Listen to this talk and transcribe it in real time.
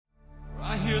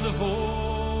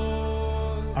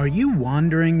Are you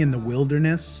wandering in the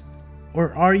wilderness,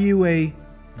 or are you a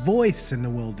voice in the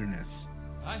wilderness?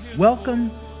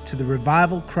 Welcome to the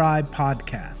Revival Cry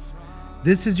podcast.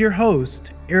 This is your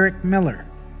host, Eric Miller.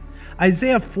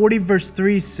 Isaiah 40 verse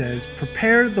 3 says,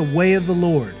 "Prepare the way of the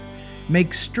Lord,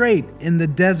 make straight in the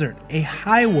desert a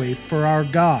highway for our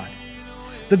God."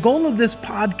 The goal of this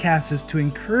podcast is to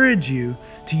encourage you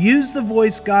to use the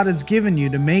voice God has given you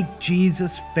to make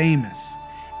Jesus famous.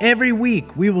 Every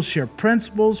week, we will share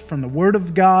principles from the Word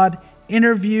of God,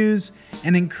 interviews,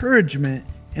 and encouragement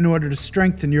in order to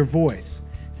strengthen your voice.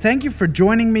 Thank you for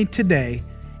joining me today,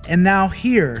 and now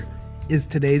here is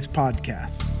today's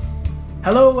podcast.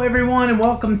 Hello, everyone, and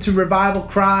welcome to Revival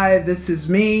Cry. This is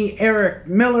me, Eric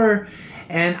Miller,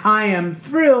 and I am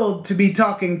thrilled to be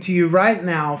talking to you right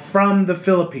now from the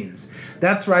Philippines.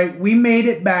 That's right, we made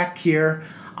it back here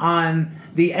on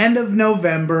the end of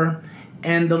November,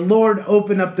 and the Lord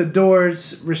opened up the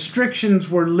doors, restrictions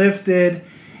were lifted,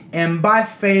 and by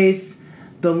faith,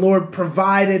 the Lord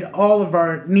provided all of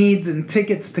our needs and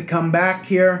tickets to come back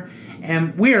here.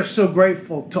 And we are so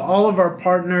grateful to all of our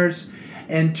partners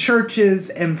and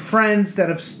churches and friends that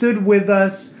have stood with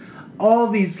us all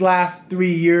these last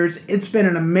 3 years. It's been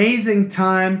an amazing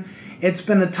time. It's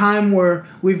been a time where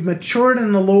we've matured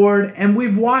in the Lord and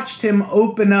we've watched Him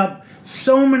open up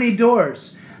so many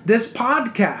doors. This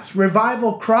podcast,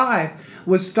 Revival Cry,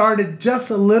 was started just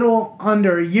a little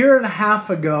under a year and a half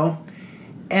ago.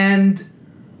 And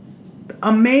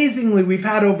amazingly, we've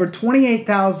had over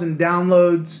 28,000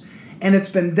 downloads. And it's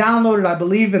been downloaded, I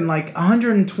believe, in like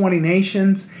 120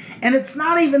 nations. And it's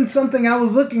not even something I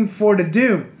was looking for to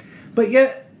do. But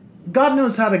yet, God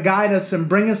knows how to guide us and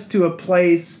bring us to a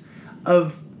place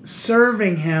of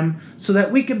serving Him so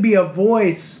that we can be a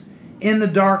voice in the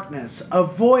darkness, a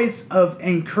voice of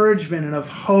encouragement and of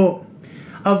hope.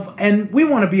 And we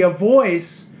want to be a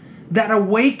voice that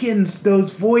awakens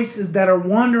those voices that are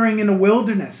wandering in the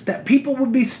wilderness, that people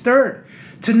would be stirred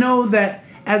to know that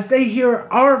as they hear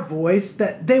our voice,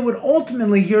 that they would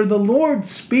ultimately hear the Lord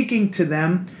speaking to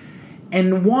them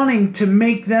and wanting to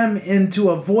make them into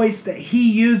a voice that He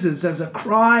uses as a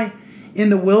cry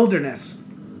in the wilderness.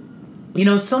 You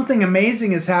know, something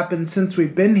amazing has happened since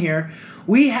we've been here.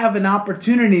 We have an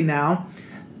opportunity now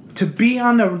to be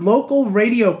on a local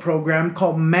radio program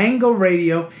called Mango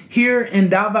Radio here in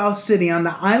Davao City on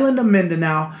the island of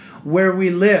Mindanao where we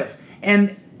live.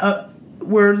 And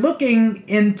we're looking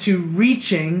into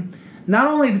reaching not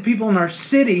only the people in our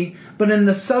city, but in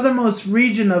the southernmost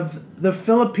region of the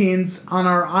Philippines on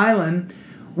our island.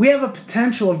 We have a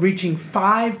potential of reaching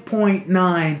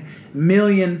 5.9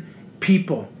 million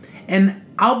people. And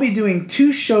I'll be doing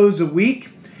 2 shows a week.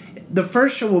 The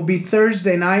first show will be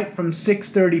Thursday night from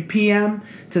 6:30 p.m.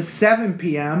 to 7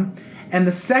 p.m. And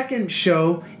the second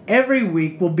show every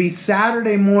week will be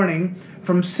Saturday morning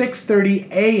from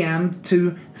 6:30 a.m.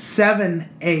 to 7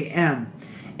 a.m.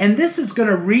 And this is going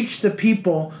to reach the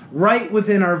people right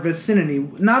within our vicinity.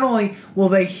 Not only will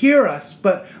they hear us,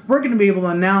 but we're going to be able to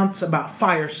announce about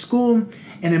Fire School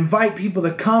and invite people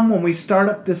to come when we start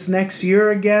up this next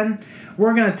year again.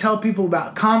 We're going to tell people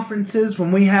about conferences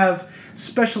when we have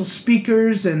special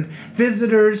speakers and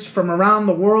visitors from around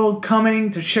the world coming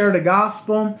to share the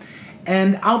gospel.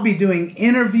 And I'll be doing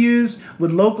interviews with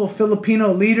local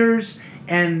Filipino leaders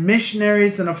and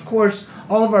missionaries, and of course,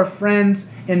 all of our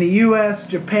friends in the U.S.,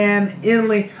 Japan,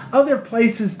 Italy, other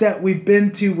places that we've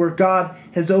been to where God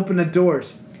has opened the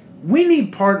doors. We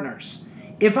need partners.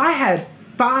 If I had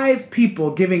 5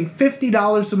 people giving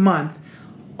 $50 a month,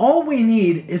 all we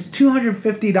need is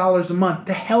 $250 a month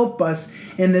to help us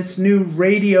in this new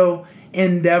radio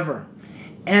endeavor.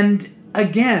 And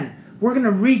again, we're going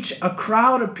to reach a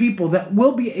crowd of people that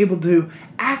we'll be able to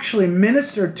actually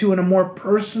minister to on a more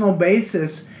personal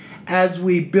basis as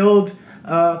we build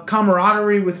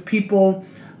camaraderie with people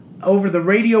over the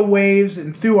radio waves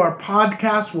and through our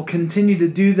podcast. We'll continue to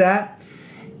do that.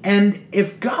 And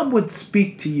if God would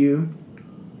speak to you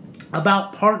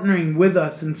about partnering with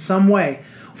us in some way,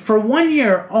 for 1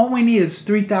 year, all we need is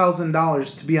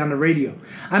 $3,000 to be on the radio.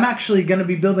 I'm actually going to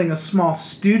be building a small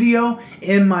studio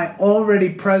in my already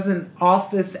present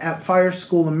office at Fire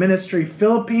School and Ministry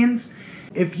Philippines.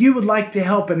 If you would like to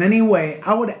help in any way,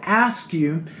 I would ask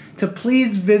you to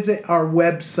please visit our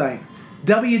website,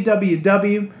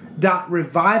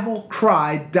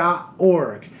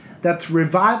 www.revivalcry.org. That's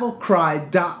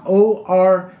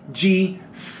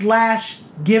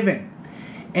revivalcry.org/giving.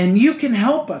 And you can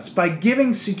help us by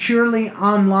giving securely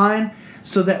online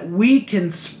so that we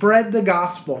can spread the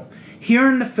gospel here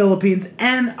in the Philippines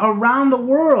and around the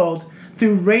world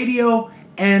through radio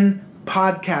and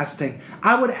podcasting.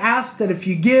 I would ask that if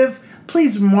you give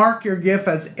please mark your gift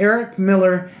as Eric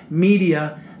Miller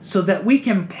Media so that we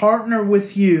can partner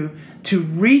with you to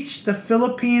reach the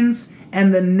Philippines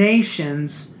and the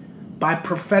nations by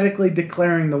prophetically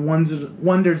declaring the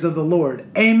wonders of the Lord.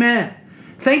 Amen.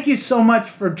 Thank you so much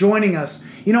for joining us.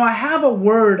 You know, I have a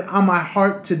word on my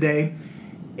heart today.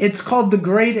 It's called the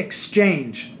Great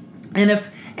Exchange. And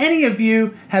if any of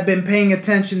you have been paying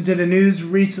attention to the news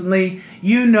recently,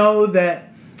 you know that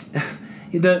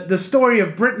the story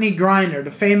of Brittney Griner,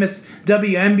 the famous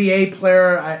WNBA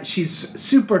player. She's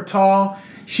super tall.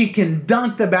 She can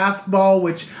dunk the basketball,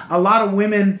 which a lot of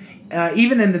women,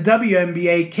 even in the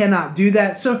WNBA, cannot do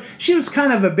that. So she was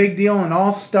kind of a big deal, an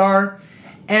all-star.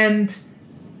 And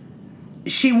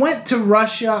she went to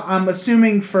Russia, I'm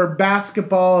assuming for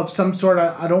basketball of some sort.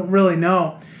 I don't really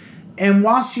know. And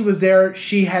while she was there,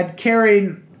 she had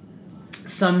carried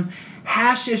some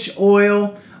hashish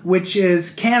oil, which is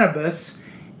cannabis,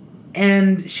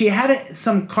 and she had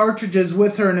some cartridges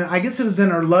with her, and I guess it was in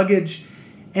her luggage,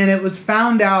 and it was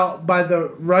found out by the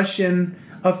Russian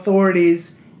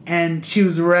authorities, and she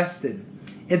was arrested.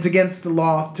 It's against the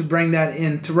law to bring that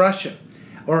into Russia,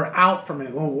 or out from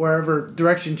it, or wherever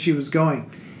direction she was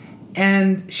going.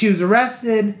 And she was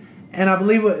arrested, and I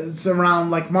believe it was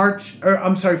around like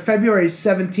February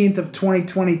 17th of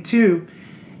 2022.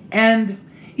 And,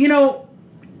 you know,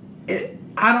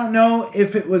 I don't know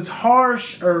if it was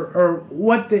harsh or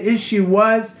what the issue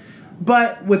was,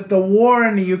 but with the war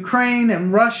in the Ukraine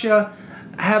and Russia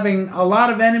having a lot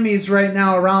of enemies right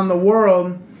now around the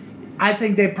world, I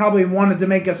think they probably wanted to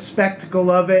make a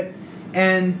spectacle of it,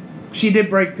 and she did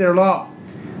break their law.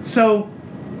 So,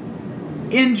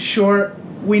 in short,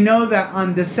 we know that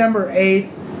on December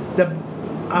 8th, the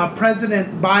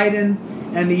President Biden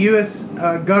and the U.S.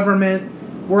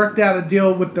 Government worked out a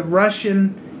deal with the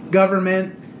Russian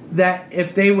government that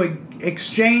if they would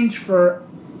exchange for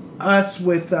us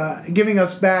with giving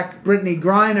us back Brittney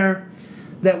Griner,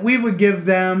 that we would give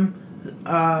them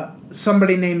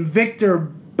somebody named Victor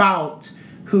Bout,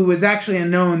 who is actually a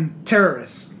known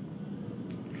terrorist.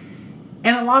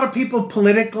 And a lot of people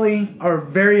politically are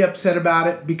very upset about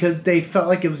it because they felt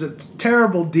like it was a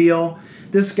terrible deal.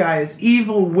 This guy is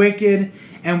evil, wicked,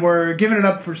 and we're giving it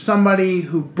up for somebody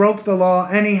who broke the law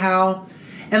anyhow.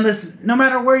 And listen, no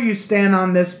matter where you stand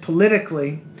on this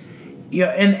politically,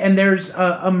 and there's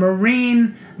a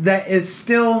Marine that is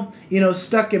still,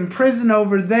 stuck in prison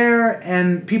over there,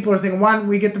 and people are thinking, why don't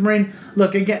we get the Marine?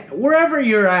 Look, again, wherever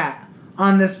you're at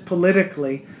on this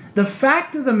politically, the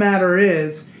fact of the matter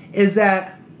is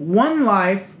that one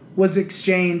life was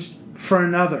exchanged for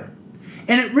another.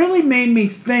 And it really made me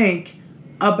think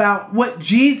about what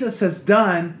Jesus has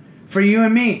done for you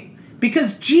and me.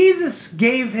 Because Jesus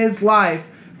gave his life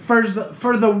for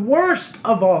the worst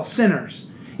of all sinners.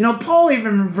 Paul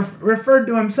even referred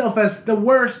to himself as the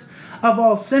worst of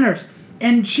all sinners.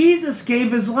 And Jesus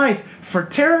gave his life for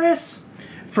terrorists,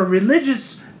 for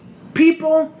religious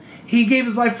people. He gave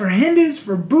his life for Hindus,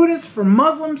 for Buddhists, for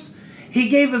Muslims. He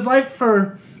gave his life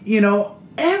for,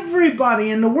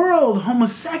 everybody in the world,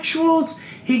 homosexuals.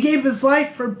 He gave his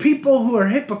life for people who are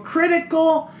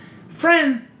hypocritical.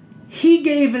 Friend, he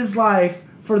gave his life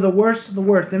for the worst of the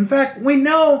worst. In fact, we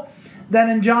know that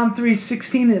in John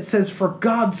 3:16 it says, "For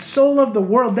God so loved the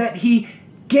world that he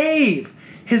gave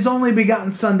his only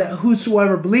begotten Son, that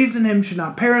whosoever believes in him should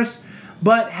not perish,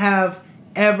 but have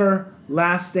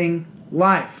everlasting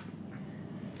life."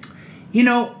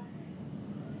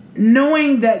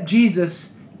 Knowing that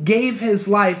Jesus gave his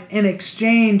life in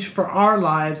exchange for our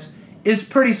lives is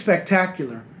pretty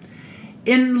spectacular.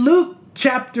 In Luke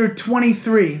chapter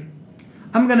 23,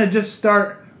 I'm going to just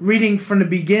start reading from the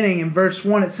beginning in verse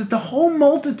 1. It says, "The whole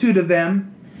multitude of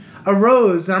them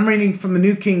arose," and I'm reading from the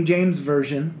New King James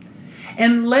Version,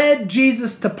 "and led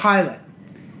Jesus to Pilate."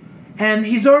 And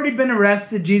he's already been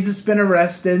arrested. Jesus has been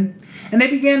arrested. And they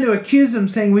began to accuse him,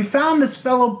 saying, "We found this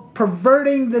fellow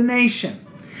perverting the nation,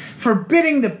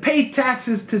 forbidding to pay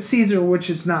taxes to Caesar," which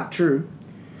is not true,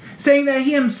 "saying that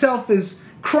he himself is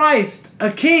Christ,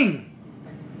 a king."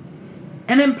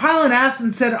 And then Pilate asked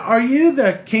and said, "Are you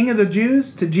the king of the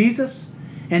Jews?" to Jesus.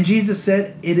 And Jesus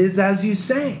said, "It is as you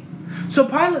say." So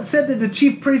Pilate said to the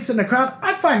chief priests and the crowd,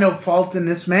 "I find no fault in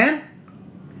this man."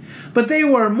 But they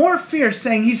were more fierce,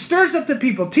 saying, "He stirs up the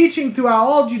people, teaching throughout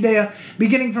all Judea,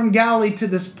 beginning from Galilee to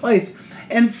this place."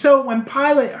 And so when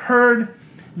Pilate heard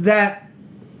that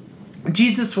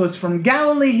Jesus was from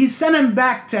Galilee, he sent him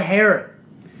back to Herod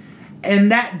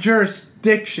and that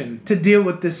jurisdiction to deal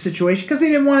with this situation because he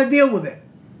didn't want to deal with it.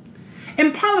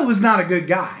 And Pilate was not a good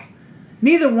guy.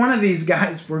 neither one of these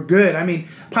guys were good. I mean,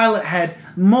 Pilate had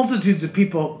multitudes of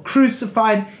people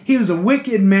crucified. He was a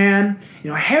wicked man.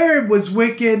 Herod was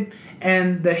wicked.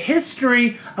 And the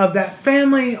history of that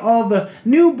family, all the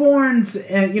newborns,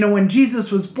 when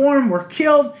Jesus was born, were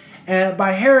killed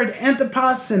by Herod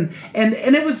Antipas. And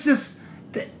it was just,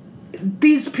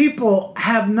 these people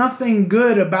have nothing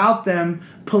good about them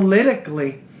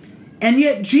politically. And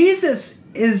yet Jesus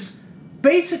is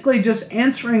basically just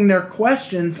answering their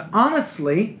questions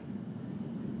honestly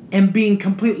and being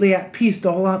completely at peace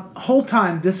the whole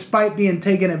time, despite being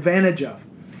taken advantage of.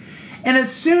 And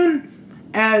as soon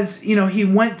as, he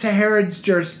went to Herod's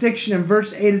jurisdiction, in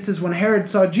verse 8 it says, when Herod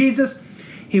saw Jesus,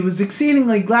 he was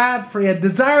exceedingly glad, for he had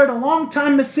desired a long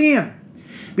time to see him,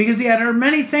 because he had heard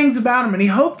many things about him, and he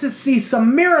hoped to see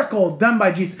some miracle done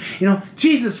by Jesus.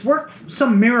 Jesus, work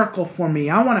some miracle for me.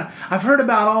 I've heard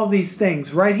about all these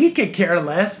things, right? He could care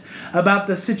less about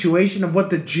the situation of what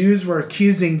the Jews were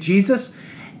accusing Jesus,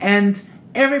 and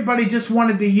everybody just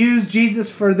wanted to use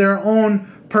Jesus for their own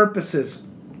purposes.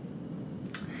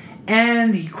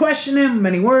 And he questioned him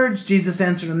many words. Jesus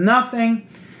answered him nothing.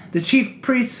 The chief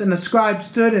priests and the scribes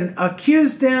stood and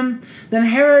accused him. Then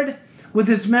Herod, with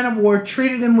his men of war,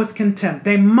 treated him with contempt.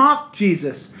 They mocked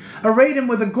Jesus, arrayed him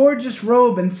with a gorgeous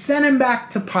robe, and sent him back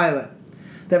to Pilate.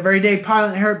 That very day, Pilate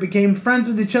and Herod became friends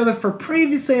with each other, for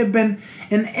previously had been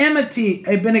in enmity,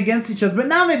 had been against each other. But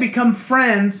now they become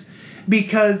friends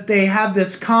because they have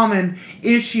this common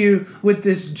issue with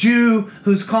this Jew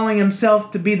who's calling himself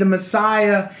to be the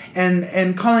Messiah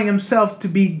and calling himself to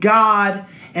be God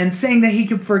and saying that he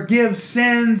can forgive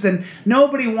sins, and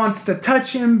nobody wants to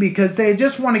touch him because they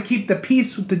just want to keep the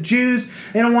peace with the Jews.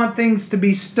 They don't want things to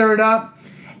be stirred up.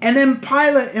 And then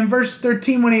Pilate, in verse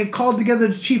 13, when he had called together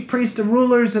the chief priests, the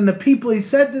rulers, and the people, he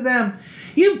said to them,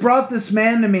 "You brought this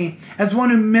man to me as one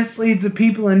who misleads the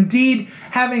people. Indeed,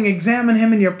 having examined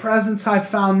him in your presence, I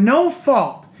found no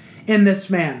fault in this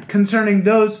man concerning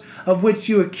those of which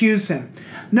you accuse him.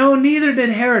 No, neither did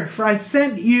Herod, for I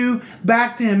sent you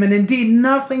back to him, and indeed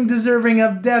nothing deserving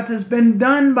of death has been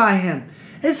done by him."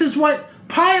 This is what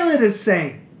Pilate is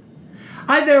saying.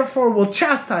 "I therefore will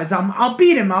chastise him. I'll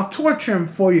beat him. I'll torture him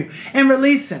for you and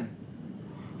release him."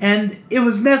 And it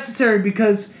was necessary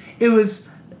because it was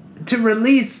to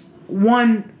release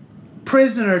one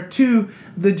prisoner to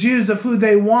the Jews of who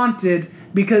they wanted,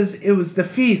 because it was the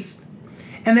feast.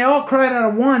 And they all cried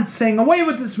out at once, saying, "Away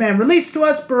with this man! Release to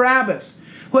us Barabbas,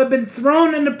 who had been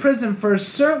thrown into prison for a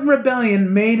certain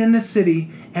rebellion made in the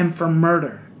city and for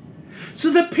murder." So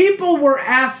the people were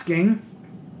asking,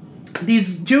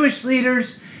 these Jewish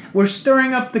leaders were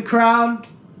stirring up the crowd,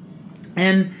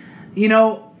 and,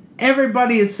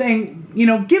 everybody is saying,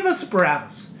 give us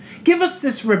Barabbas. Give us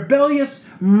this rebellious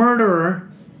murderer,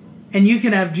 and you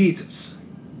can have Jesus.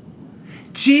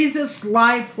 Jesus'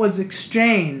 life was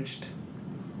exchanged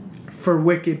for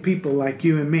wicked people like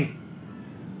you and me.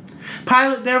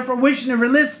 Pilate, therefore, wishing to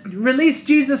release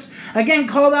Jesus, again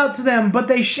called out to them, but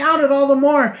they shouted all the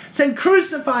more, saying,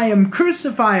 "Crucify him,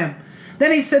 crucify him."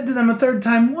 Then he said to them a third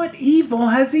time, "What evil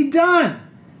has he done?"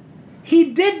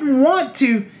 He didn't want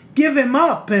to give him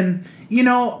up. And, in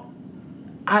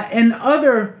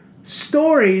other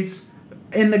stories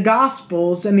in the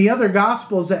Gospels and the other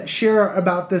Gospels that share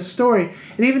about this story,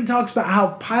 it even talks about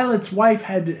how Pilate's wife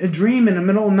had a dream in the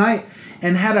middle of the night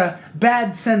and had a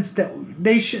bad sense that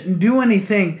they shouldn't do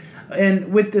anything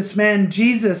with this man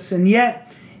Jesus. And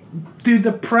yet, through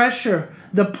the pressure,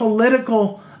 the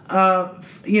political,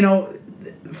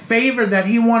 favor that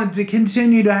he wanted to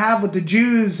continue to have with the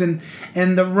Jews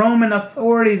and the Roman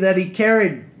authority that he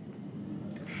carried,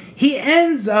 he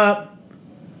ends up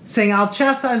saying, "I'll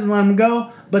chastise and let him go."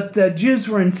 But the Jews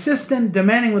were insistent,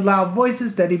 demanding with loud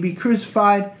voices that he be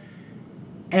crucified.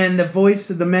 And the voice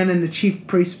of the men and the chief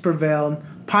priests prevailed.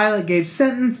 Pilate gave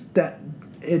sentence that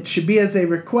it should be as they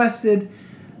requested,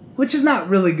 which is not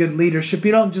really good leadership.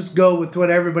 You don't just go with what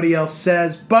everybody else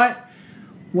says. But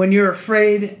when you're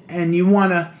afraid and you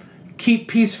want to keep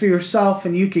peace for yourself,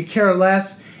 and you could care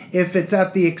less if it's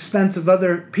at the expense of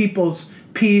other people's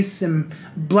peace and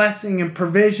blessing and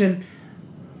provision,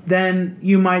 then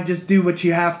you might just do what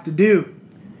you have to do.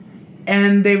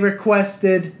 And they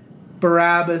requested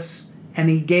Barabbas, and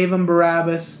he gave them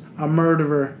Barabbas, a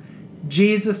murderer.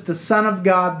 Jesus, the Son of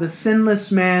God, the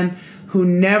sinless man who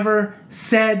never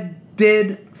said,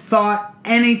 did, thought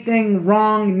anything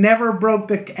wrong, never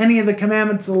broke any of the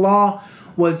commandments of the law,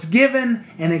 was given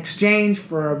in exchange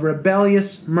for a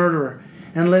rebellious murderer.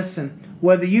 And listen,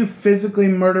 whether you physically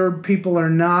murdered people or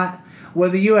not,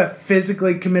 whether you have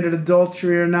physically committed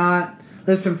adultery or not,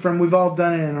 listen, friend, we've all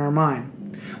done it in our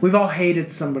mind. We've all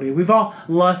hated somebody. We've all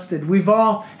lusted. We've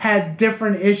all had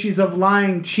different issues of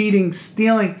lying, cheating,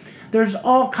 stealing. There's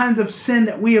all kinds of sin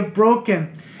that we have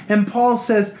broken. And Paul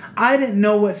says, I didn't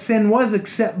know what sin was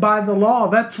except by the law.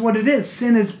 That's what it is.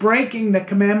 Sin is breaking the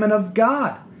commandment of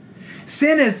God.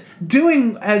 Sin is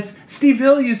doing, as Steve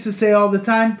Hill used to say all the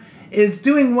time, is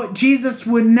doing what Jesus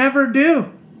would never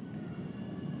do.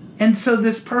 And so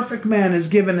this perfect man is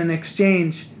given in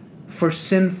exchange for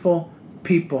sinful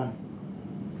people.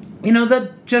 You know,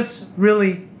 that just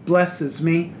really blesses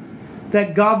me,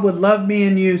 that God would love me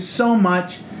and you so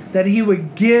much that he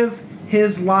would give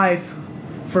his life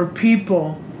for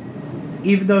people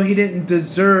even though he didn't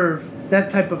deserve that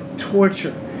type of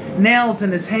torture. Nails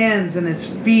in his hands and his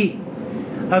feet,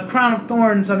 a crown of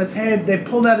thorns on his head. They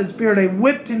pulled out his beard, they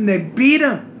whipped him, they beat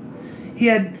him.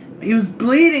 He was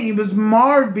bleeding, he was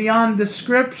marred beyond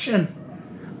description,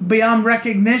 beyond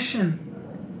recognition.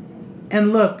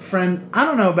 And look, friend, I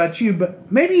don't know about you, but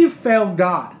maybe you failed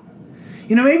God.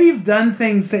 You know, maybe you've done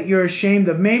things that you're ashamed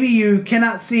of. Maybe you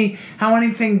cannot see how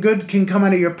anything good can come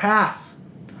out of your past.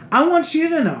 I want you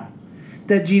to know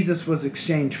that Jesus was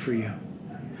exchanged for you.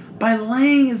 By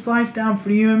laying his life down for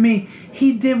you and me,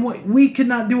 he did what we could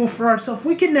not do for ourselves.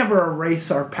 We can never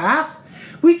erase our past.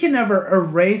 We can never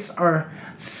erase our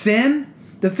sin,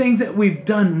 the things that we've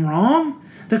done wrong,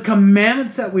 the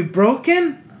commandments that we've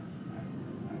broken.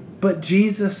 But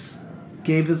Jesus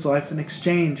gave his life in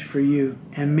exchange for you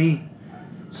and me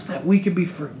so that we could be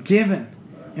forgiven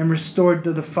and restored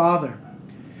to the Father.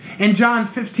 In John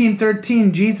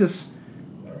 15:13, Jesus,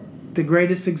 the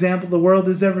greatest example the world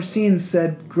has ever seen,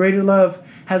 said, greater love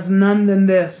has none than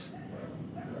this,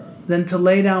 than to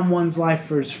lay down one's life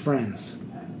for his friends.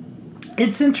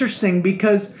 It's interesting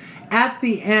because at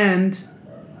the end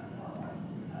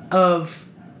of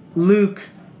Luke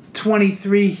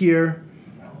 23 here,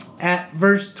 at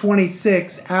verse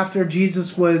 26, after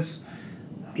Jesus was,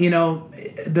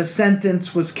 the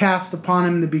sentence was cast upon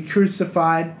him to be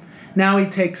crucified, now he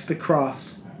takes the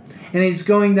cross. And he's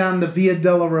going down the Via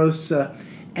Dolorosa.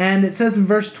 And it says in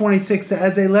verse 26 that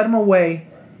as they led him away,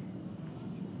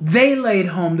 they laid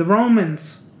hold, the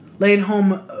Romans laid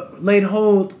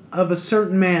hold of a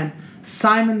certain man,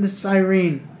 Simon the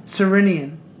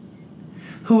Cyrenian,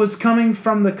 who was coming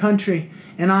from the country,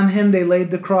 and on him they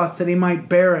laid the cross that he might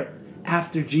bear it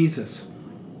after Jesus.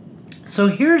 So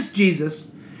here's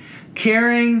Jesus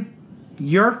carrying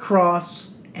your cross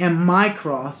and my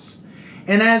cross,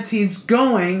 and as he's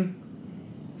going,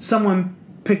 someone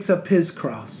picks up his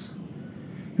cross.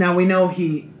 Now we know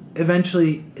he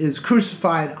eventually is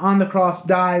crucified on the cross,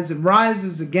 dies, and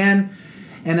rises again,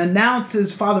 and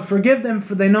announces, Father, forgive them,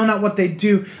 for they know not what they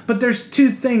do. But there's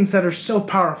two things that are so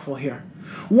powerful here.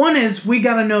 One is we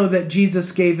got to know that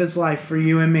Jesus gave his life for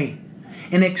you and me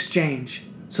in exchange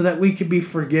so that we could be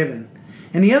forgiven.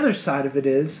 And the other side of it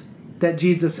is that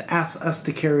Jesus asks us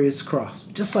to carry his cross,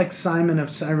 just like Simon of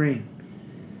Cyrene.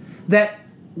 That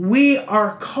we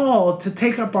are called to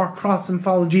take up our cross and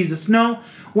follow Jesus. No,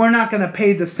 we're not going to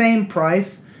pay the same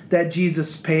price that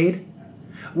Jesus paid.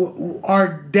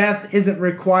 Our death isn't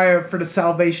required for the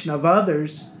salvation of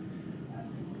others.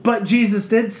 But Jesus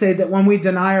did say that when we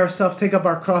deny ourselves, take up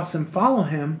our cross and follow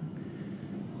him,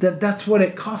 that's what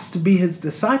it costs to be his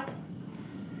disciple.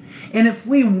 And if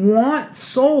we want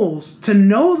souls to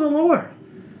know the Lord,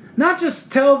 not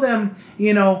just tell them,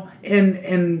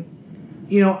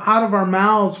 out of our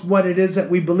mouths what it is that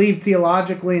we believe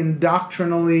theologically and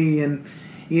doctrinally, and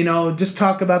just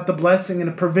talk about the blessing and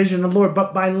the provision of the Lord,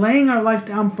 but by laying our life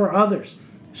down for others,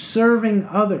 serving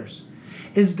others,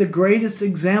 is the greatest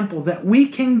example that we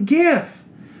can give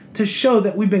to show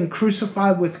that we've been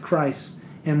crucified with Christ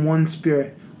in one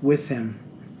spirit with him.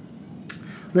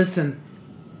 Listen,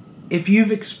 if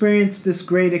you've experienced this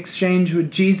great exchange with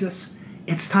Jesus,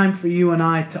 it's time for you and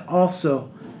I to also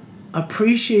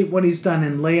appreciate what he's done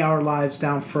and lay our lives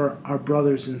down for our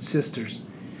brothers and sisters.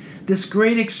 This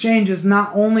great exchange is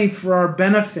not only for our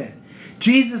benefit.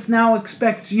 Jesus now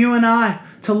expects you and I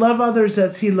to love others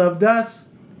as he loved us.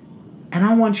 And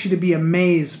I want you to be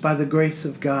amazed by the grace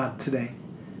of God today.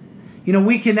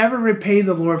 We can never repay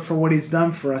the Lord for what he's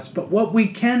done for us, but what we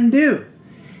can do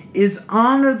is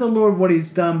honor the Lord what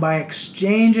he's done by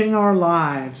exchanging our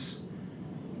lives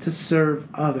to serve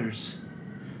others.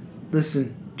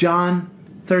 Listen, John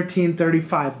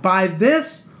 13:35. By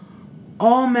this,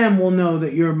 all men will know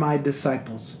that you're my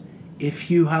disciples,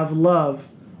 if you have love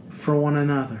for one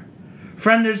another.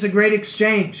 Friend, there's a great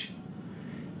exchange.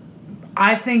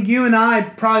 I think you and I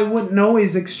probably wouldn't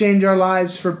always exchange our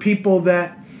lives for people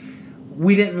that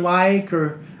we didn't like,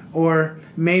 or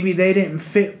maybe they didn't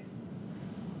fit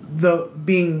the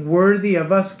being worthy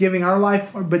of us giving our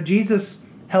life for, but Jesus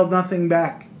held nothing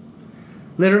back.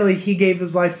 Literally, he gave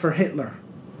his life for Hitler.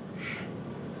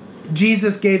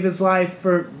 Jesus gave his life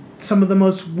for some of the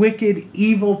most wicked,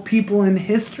 evil people in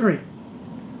history.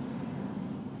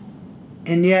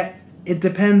 And yet, it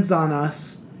depends on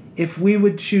us if we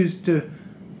would choose to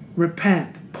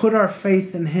repent, put our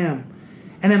faith in him,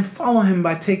 and then follow him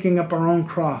by taking up our own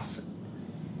cross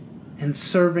and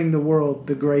serving the world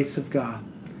the grace of God.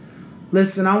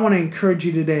 Listen, I want to encourage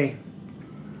you today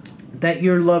that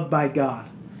you're loved by God.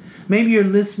 Maybe you're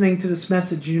listening to this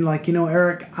message and you're like,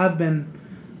 Eric, I've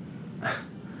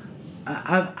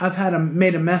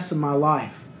made a mess of my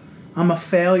life. I'm a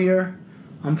failure.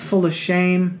 I'm full of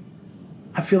shame.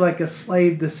 I feel like a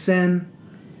slave to sin.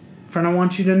 Friend, I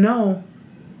want you to know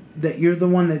that you're the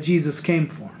one that Jesus came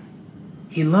for.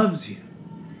 He loves you.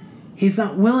 He's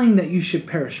not willing that you should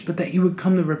perish, but that you would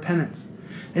come to repentance.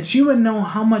 That you would know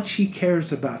how much he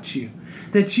cares about you.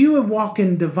 That you would walk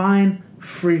in divine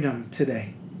freedom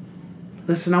today.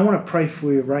 Listen, I want to pray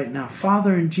for you right now.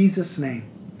 Father, in Jesus' name,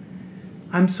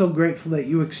 I'm so grateful that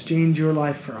you exchange your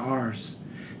life for ours.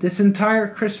 This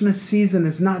entire Christmas season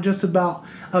is not just about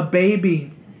a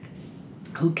baby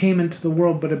who came into the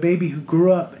world, but a baby who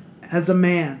grew up as a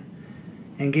man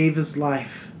and gave his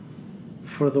life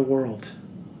for the world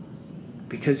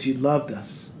because you loved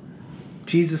us.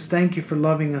 Jesus, thank you for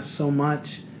loving us so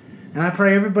much. And I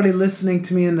pray everybody listening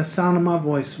to me in the sound of my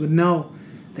voice would know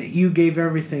that you gave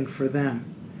everything for them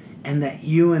and that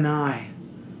you and I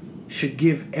should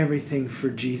give everything for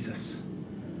Jesus.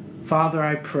 Father,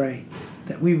 I pray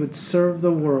that we would serve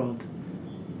the world,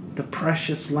 the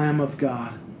precious Lamb of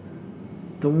God,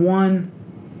 the one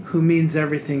who means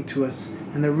everything to us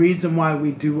and the reason why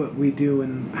we do what we do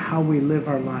and how we live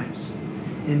our lives.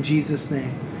 In Jesus'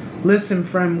 name. Listen,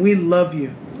 friend, we love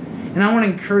you. And I want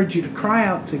to encourage you to cry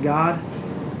out to God.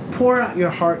 Pour out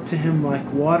your heart to him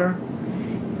like water.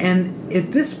 And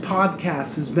if this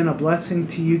podcast has been a blessing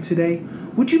to you today,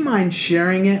 would you mind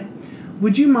sharing it?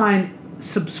 Would you mind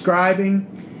subscribing?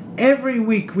 Every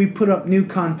week we put up new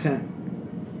content.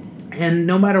 And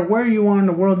no matter where you are in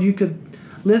the world, you could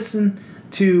listen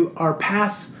to our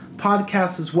past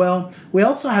podcasts as well. We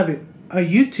also have a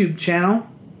YouTube channel.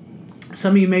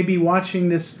 Some of you may be watching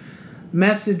this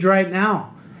message right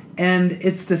now. And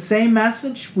it's the same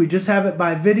message. We just have it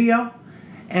by video.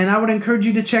 And I would encourage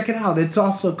you to check it out. It's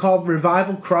also called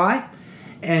Revival Cry.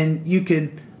 And you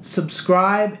can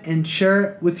subscribe and share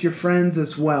it with your friends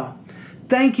as well.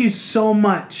 Thank you so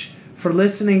much for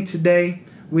listening today.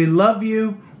 We love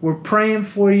you. We're praying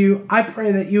for you. I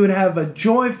pray that you would have a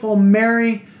joyful,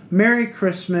 Merry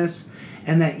Christmas.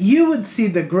 And that you would see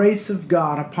the grace of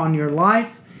God upon your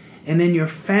life and in your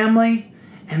family,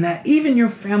 and that even your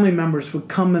family members would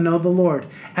come to know the Lord.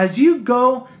 As you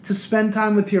go to spend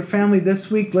time with your family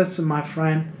this week, listen, my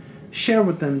friend, share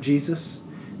with them Jesus.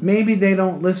 Maybe they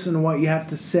don't listen to what you have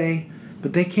to say,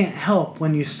 but they can't help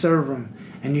when you serve them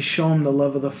and you show them the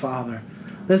love of the Father.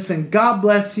 Listen, God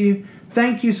bless you.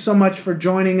 Thank you so much for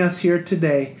joining us here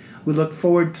today. We look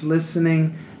forward to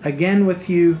listening again with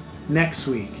you next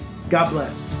week. God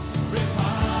bless.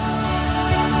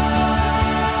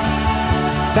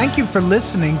 Thank you for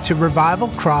listening to Revival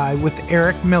Cry with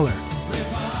Eric Miller.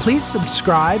 Please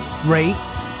subscribe, rate,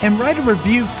 and write a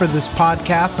review for this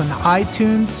podcast on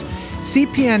iTunes,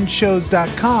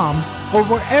 cpnshows.com, or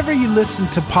wherever you listen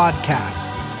to podcasts.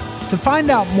 To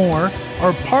find out more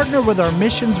or partner with our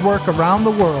missions work around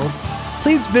the world,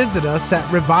 please visit us at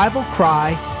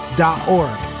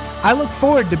revivalcry.org. I look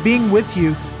forward to being with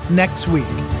you next week.